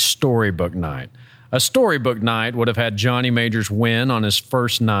wasn't a storybook night. A storybook night would have had Johnny Majors win on his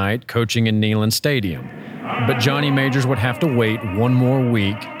first night coaching in Neyland Stadium. But Johnny Majors would have to wait one more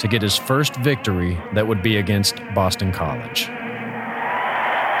week to get his first victory that would be against Boston College.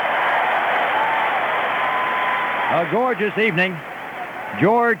 A gorgeous evening.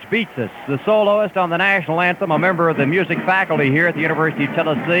 George beats us, the soloist on the national anthem, a member of the music faculty here at the University of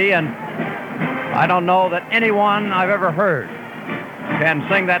Tennessee, and I don't know that anyone I've ever heard can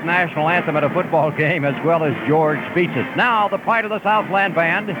sing that national anthem at a football game as well as George beats us. Now the Pride of the Southland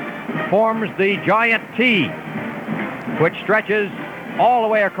Band forms the giant T, which stretches all the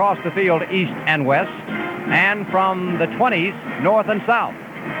way across the field east and west, and from the 20s north and south.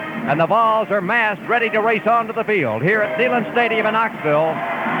 And the Vols are massed, ready to race onto the field here at Neyland Stadium in Knoxville,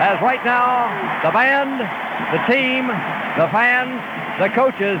 as right now the band, the team, the fans, the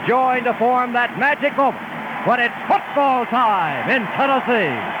coaches join to form that magic moment when it's football time in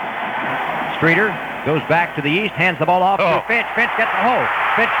Tennessee. Streeter goes back to the east, hands the ball off to Finch. Finch gets a hold.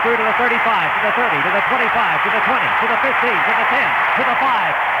 Finch through to the 35, to the 30, to the 25, to the 20, to the 15, to the 10, to the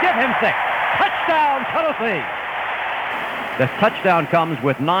 5. Give him 6. Touchdown, Tennessee. The touchdown comes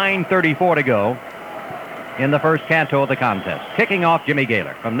with 9:34 to go in the first canto of the contest. Kicking off Jimmy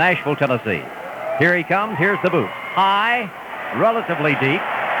Gaylor from Nashville, Tennessee. Here he comes. Here's the boot. High, relatively deep.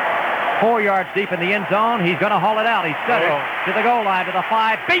 4 yards deep in the end zone. He's going to haul it out. He's stuttered to the goal line, to the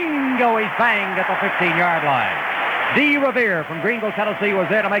 5. Bingo! He's banged at the 15-yard line. D. Revere from Greenville, Tennessee was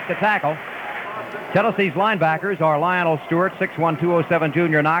there to make the tackle. Tennessee's linebackers are Lionel Stewart, 6'1", 207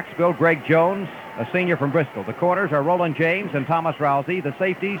 junior Knoxville, Greg Jones, a senior from Bristol. The corners are Roland James and Thomas Rousey. The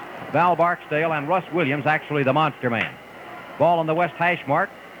safeties, Val Barksdale and Russ Williams, actually the monster man. Ball on the west hash mark.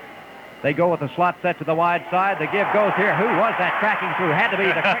 They go with the slot set to the wide side. The give goes here. Who was that tracking through? Had to be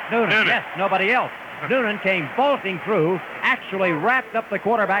the quick Noonan. Yes, nobody else. Noonan came bolting through, actually wrapped up the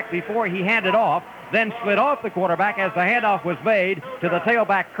quarterback before he handed off, then slid off the quarterback as the handoff was made to the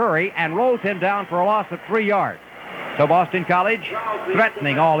tailback Curry and rolled him down for a loss of 3 yards. So Boston College,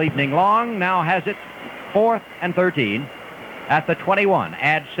 threatening all evening long, now has it 4th and 13 at the 21.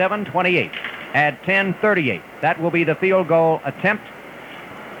 Add 7, 28. Add 10, 38. That will be the field goal attempt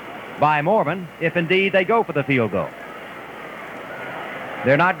by Mormon, if indeed they go for the field goal.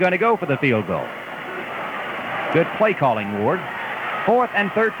 They're not going to go for the field goal. Good play calling, Ward. 4th and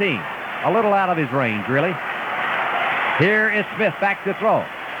 13. A little out of his range, really. Here is Smith back to throw.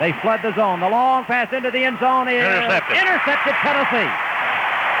 They flood the zone. The long pass into the end zone is intercepted Tennessee.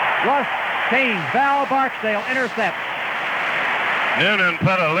 Russ Kane, Val Barksdale intercepts. Noonan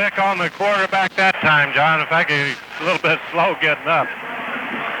put a lick on the quarterback that time, John. In fact, he's a little bit slow getting up.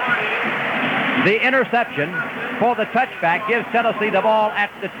 The interception for the touchback gives Tennessee the ball at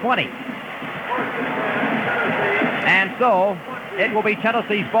the 20. And so it will be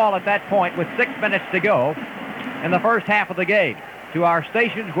Tennessee's ball at that point with 6 minutes to go in the first half of the game. To our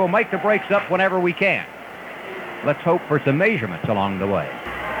stations, we'll make the breaks up whenever we can. Let's hope for some measurements along the way.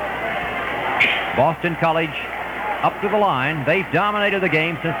 Boston College up to the line. They've dominated the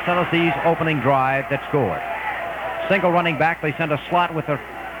game since Tennessee's opening drive that scored. Single running back. They send a slot with the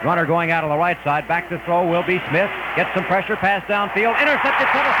runner going out on the right side. Back to throw will be Smith. Gets some pressure. Pass downfield. Intercepted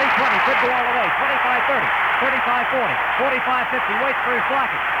Tennessee 20. Could go all the way. 25-30. 35-40. 45-50. Waits for his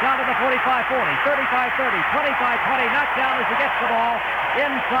blocking. Down to the 45-40. 35-30. 25-20. Knocked down as he gets the ball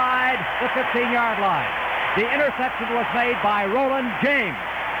inside the 15-yard line. The interception was made by Roland James,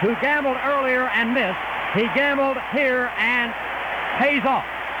 who gambled earlier and missed. He gambled here and pays off.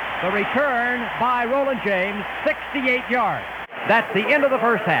 The return by Roland James, 68 yards. That's the end of the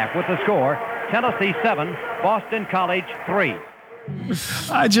first half with the score, Tennessee 7, Boston College 3.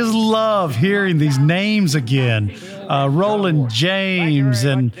 I just love hearing these names again. Roland James,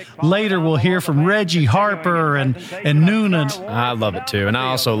 and later we'll hear from Reggie Harper and Noonan. I love it too. And I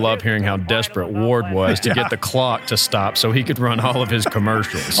also love hearing how desperate Ward was to get the clock to stop so he could run all of his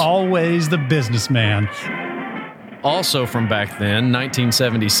commercials. Always the businessman. Also from back then,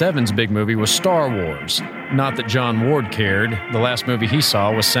 1977's big movie was Star Wars. Not that John Ward cared. The last movie he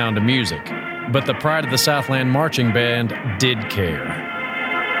saw was Sound of Music. But the Pride of the Southland Marching Band did care.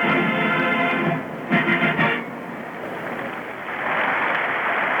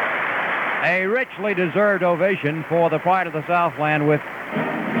 A richly deserved ovation for the Pride of the Southland with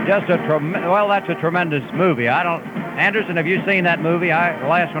just that's a tremendous movie. Anderson, have you seen that movie? The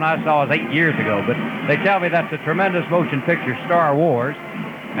last one I saw was 8 years ago, but they tell me that's a tremendous motion picture, Star Wars,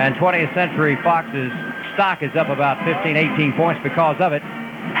 and 20th Century Fox's stock is up about 15, 18 points because of it.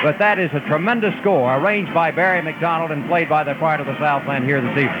 But that is a tremendous score, arranged by Barry McDonald and played by the Pride of the Southland here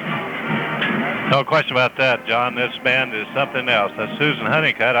this evening. No question about that, John. This band is something else. That's Susan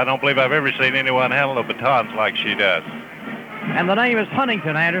Honeycutt. I don't believe I've ever seen anyone handle the batons like she does. And the name is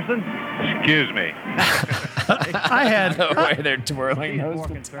Huntington, Anderson. Excuse me. I had the way they're twirling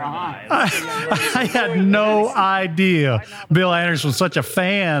those I had no idea Bill Anderson was such a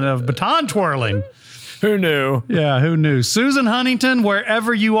fan of baton twirling. Who knew? Yeah, who knew? Susan Huntington,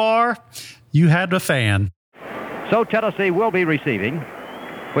 wherever you are, you had a fan. So Tennessee will be receiving,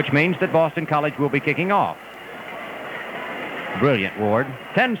 which means that Boston College will be kicking off. Brilliant, Ward.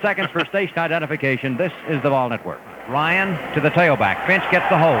 10 seconds for station identification. This is the Ball Network. Ryan to the tailback. Finch gets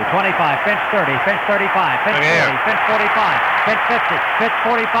the hold. 25, Finch 30, Finch 35, Finch 40, Finch 45, Finch 50, Finch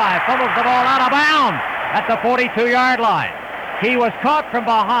 45. Fumbles the ball out of bounds at the 42-yard line. He was caught from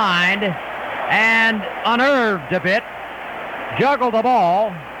behind and unnerved a bit, juggled the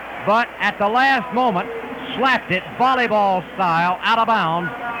ball, but at the last moment slapped it volleyball style out of bounds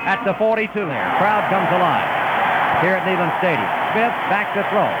at the 42 there. Crowd comes alive here at Neyland Stadium. Smith back to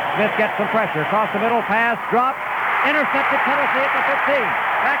throw. Smith gets some pressure across the middle, pass dropped, intercepted Tennessee at the 15.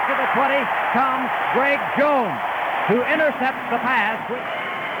 Back to the 20 comes Greg Jones, who intercepts the pass.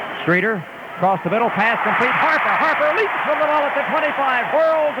 Streeter across the middle, pass complete. Harper leaps from the ball at the 25,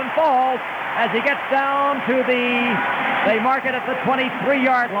 whirls and falls as he gets down to they mark it at the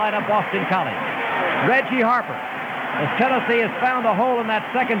 23-yard line of Boston College. Reggie Harper as Tennessee has found a hole in that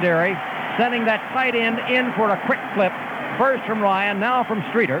secondary, sending that tight end in for a quick flip. First from Ryan, now from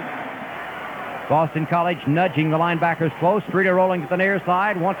Streeter. Boston College nudging the linebackers close. Streeter rolling to the near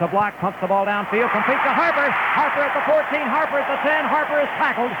side. Wants a block, pumps the ball downfield. Complete to Harper. Harper at the 14. Harper at the 10. Harper is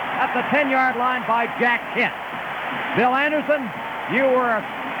tackled at the 10-yard line by Jack Kent. Bill Anderson, you were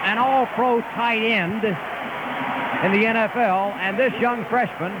an all-pro tight end in the NFL, and this young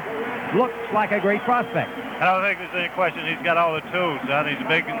freshman looks like a great prospect. I don't think there's any question. He's got all the tools, son. He's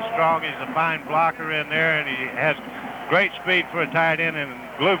big and strong. He's a fine blocker in there, and he has great speed for a tight end and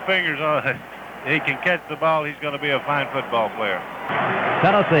glue fingers on it. He can catch the ball. He's going to be a fine football player.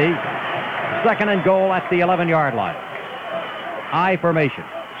 Tennessee, second and goal at the 11-yard line. I formation.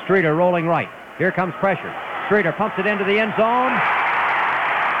 Streeter rolling right. Here comes pressure. Streeter pumps it into the end zone.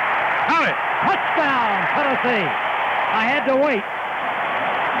 Got it. Touchdown, Tennessee. I had to wait.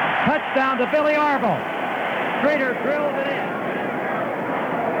 Touchdown to Billy Arville. Streeter drilled it in.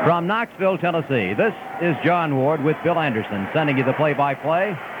 From Knoxville, Tennessee, this is John Ward with Bill Anderson sending you the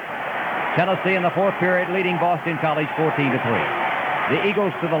play-by-play. Tennessee in the fourth period leading Boston College 14-3. The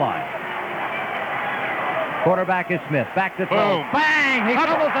Eagles to the line. Quarterback is Smith. Back to throw. Boom. Bang! He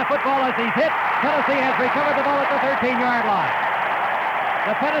fumbles the football as he's hit. Tennessee has recovered the ball at the 13-yard line.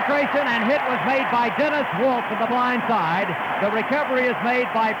 The penetration and hit was made by Dennis Wolf at the blind side. The recovery is made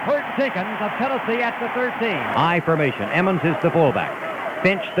by Pert Jenkins of Tennessee at the 13. I formation. Emmons is the fullback.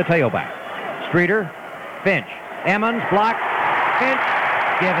 Finch the tailback. Streeter, Finch. Emmons block. Finch.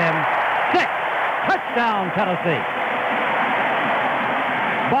 Give him 6. Touchdown, Tennessee.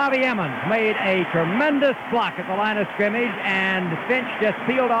 Bobby Emmons made a tremendous block at the line of scrimmage, and Finch just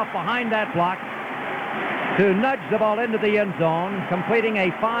peeled off behind that block to nudge the ball into the end zone, completing a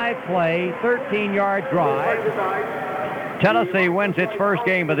 5-play, 13-yard drive. Tennessee wins its first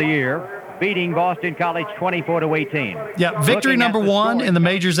game of the year, beating Boston College 24-18. Yeah, victory number 1 in the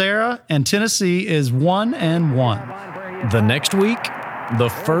Majors era, and Tennessee is 1-1. The next week, the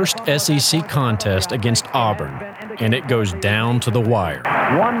first SEC contest against Auburn, and it goes down to the wire.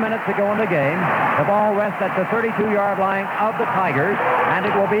 1 minute to go in the game. The ball rests at the 32-yard line of the Tigers, and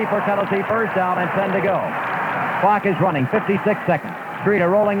it will be for Tennessee first down and 10 to go. Clock is running, 56 seconds. Streeter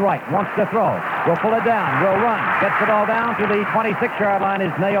rolling right, wants to throw. Will pull it down, will run. Gets it all down to the 26-yard line,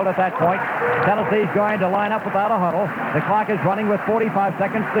 is nailed at that point. Tennessee's going to line up without a huddle. The clock is running with 45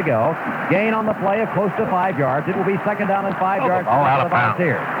 seconds to go. Gain on the play of close to 5 yards. It will be second down and 5 yards for the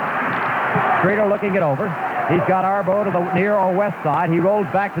Volunteers. Streeter looking it over. He's got Arbo to the near or west side. He rolls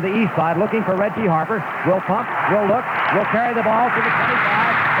back to the east side looking for Reggie Harper. Will pump, will look, will carry the ball to the 25,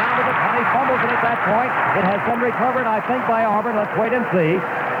 down to the 20, fumbles it at that point. It has been recovered, I think, by Auburn. Let's wait and see.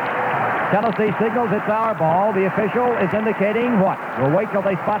 Tennessee signals it's our ball. The official is indicating what? We'll wait till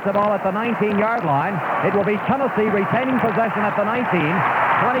they spot the ball at the 19-yard line. It will be Tennessee retaining possession at the 19.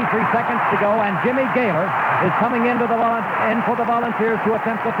 23 seconds to go, and Jimmy Gaylor is coming in for the Volunteers to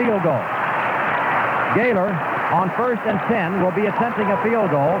attempt the field goal. Gaylor, on first and 10, will be attempting a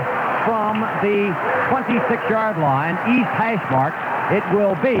field goal from the 26-yard line, east hash mark. It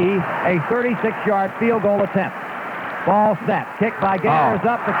will be a 36-yard field goal attempt. Ball snapped. Kick by Gaylor is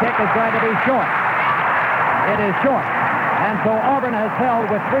up. The kick is going to be short. It is short. And so Auburn has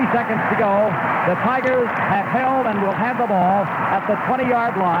held with 3 seconds to go. The Tigers have held and will have the ball at the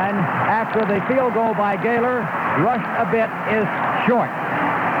 20-yard line after the field goal by Gaylor, rushed a bit, is short.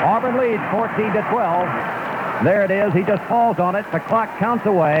 Auburn leads 14-12. There it is. He just falls on it. The clock counts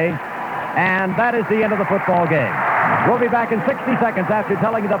away, and that is the end of the football game. We'll be back in 60 seconds after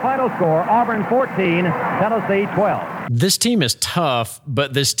telling you the final score. Auburn 14, Tennessee 12. This team is tough,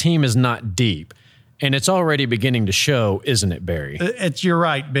 but this team is not deep. And it's already beginning to show, isn't it, Barry? You're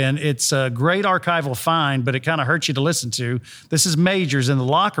right, Ben. It's a great archival find, but it kind of hurts you to listen to. This is Majors in the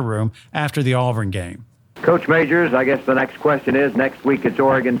locker room after the Auburn game. Coach Majors, I guess the next question is, next week it's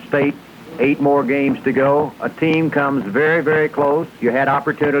Oregon State. 8 more games to go. A team comes very, very close. You had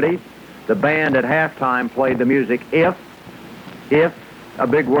opportunities. The band at halftime played the music. If, a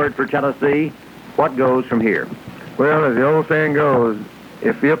big word for Tennessee, what goes from here? Well, as the old saying goes,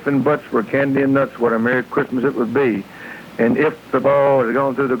 if and buts were candy and nuts, what a Merry Christmas it would be. And if the ball had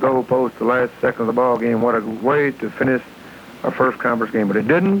gone through the goalpost the last second of the ball game, what a way to finish our first conference game. But it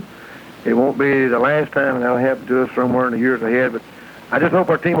didn't. It won't be the last time, and that'll happen to us somewhere in the years ahead. But I just hope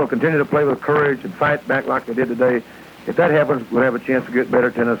our team will continue to play with courage and fight back like they did today. If that happens, we'll have a chance to get better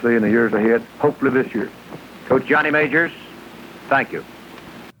Tennessee in the years ahead, hopefully this year. Coach Johnny Majors, thank you.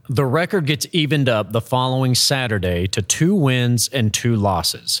 The record gets evened up the following Saturday to 2 wins and 2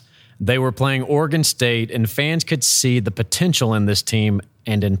 losses. They were playing Oregon State, and fans could see the potential in this team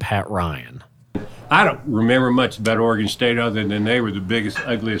and in Pat Ryan. I don't remember much about Oregon State other than they were the biggest,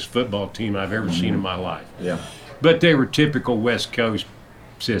 ugliest football team I've ever seen in my life. Yeah. But they were typical West Coast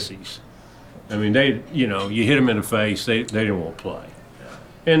sissies. I mean, you hit them in the face, they didn't want to play.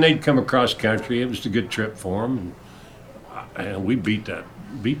 And they'd come across country. It was a good trip for them. And we beat the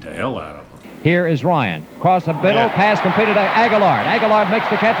hell out of them. Here is Ryan. Cross the middle, pass completed to Aguilar. Aguilar makes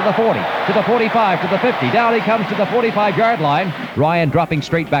the catch to the 40, to the 45, to the 50. Down he comes to the 45-yard line. Ryan dropping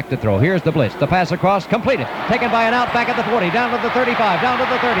straight back to throw. Here's the blitz. The pass across, completed. Taken by an out back at the 40, down to the 35, down to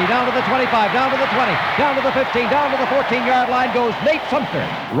the 30, down to the 25, down to the 20, down to the 15, down to the 14-yard line goes Nate Sumter.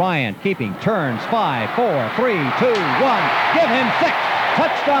 Ryan keeping, turns, 5, 4, 3, 2, 1. Give him 6.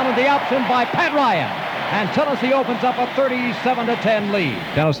 Touchdown in the option by Pat Ryan. And Tennessee opens up a 37-10 lead.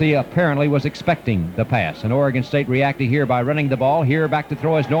 Tennessee apparently was expecting the pass. And Oregon State reacted here by running the ball. Here back to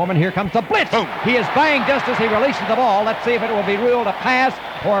throw is Norman. Here comes the blitz. Boom. He is banged just as he releases the ball. Let's see if it will be ruled a pass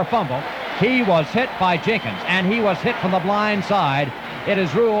or a fumble. He was hit by Jenkins, and he was hit from the blind side. It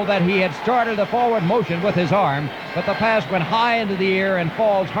is ruled that he had started a forward motion with his arm, but the pass went high into the air and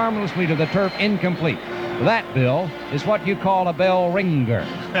falls harmlessly to the turf, incomplete. That, Bill, is what you call a bell ringer.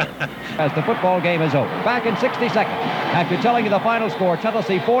 As the football game is over. Back in 60 seconds. After telling you the final score,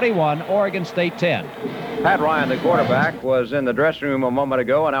 Tennessee 41, Oregon State 10. Pat Ryan, the quarterback, was in the dressing room a moment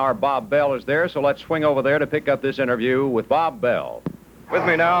ago, and our Bob Bell is there, so let's swing over there to pick up this interview with Bob Bell. With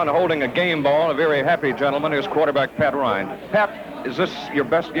me now and holding a game ball, a very happy gentleman, is quarterback Pat Ryan. Pat, is this your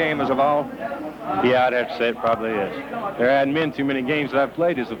best game as of all? Yeah, I'd have to say it probably is. There hadn't been too many games that I've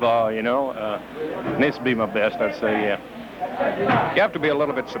played as of all, and this would be my best, I'd say, yeah. You have to be a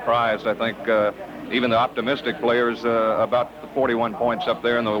little bit surprised, I think, even the optimistic players, about the 41 points up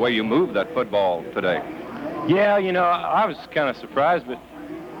there and the way you moved that football today. Yeah, I was kind of surprised, but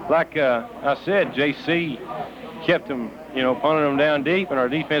like I said, JC kept them, punting them down deep, and our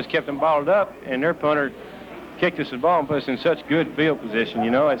defense kept them balled up, and their punter kicked us the ball and put us in such good field position.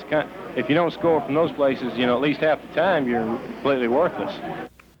 It's if you don't score from those places, at least half the time, you're completely worthless.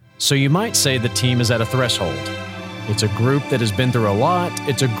 So you might say the team is at a threshold. It's a group that has been through a lot.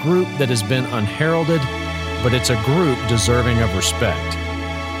 It's a group that has been unheralded, but it's a group deserving of respect.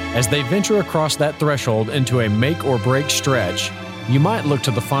 As they venture across that threshold into a make-or-break stretch, you might look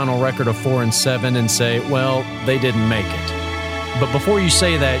to the final record of 4-7 and say, well, they didn't make it. But before you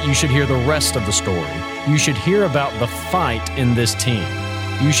say that, you should hear the rest of the story. You should hear about the fight in this team.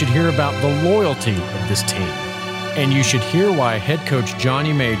 You should hear about the loyalty of this team. And you should hear why head coach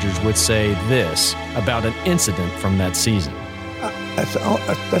Johnny Majors would say this about an incident from that season. That's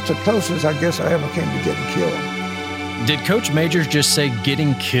the closest I guess I ever came to getting killed. Did Coach Majors just say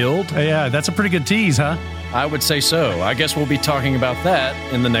getting killed? Yeah, that's a pretty good tease, huh? I would say so. I guess we'll be talking about that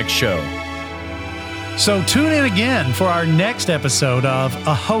in the next show. So tune in again for our next episode of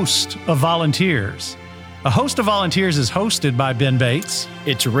A Host of Volunteers. A Host of Volunteers is hosted by Ben Bates.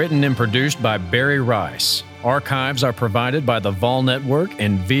 It's written and produced by Barry Rice. Archives are provided by the Vol Network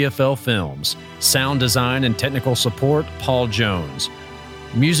and VFL Films. Sound design and technical support, Paul Jones.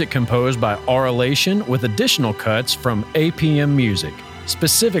 Music composed by Arrelation with additional cuts from APM Music,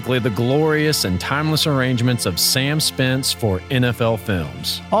 specifically the glorious and timeless arrangements of Sam Spence for NFL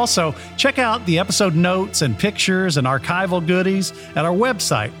Films. Also, check out the episode notes and pictures and archival goodies at our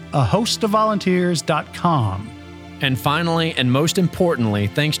website, ahostofvolunteers.com. And finally, and most importantly,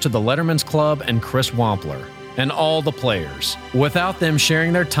 thanks to the Letterman's Club and Chris Wampler and all the players. Without them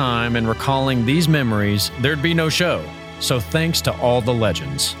sharing their time and recalling these memories, there'd be no show. So thanks to all the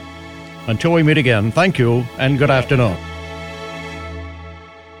legends. Until we meet again, thank you and good afternoon.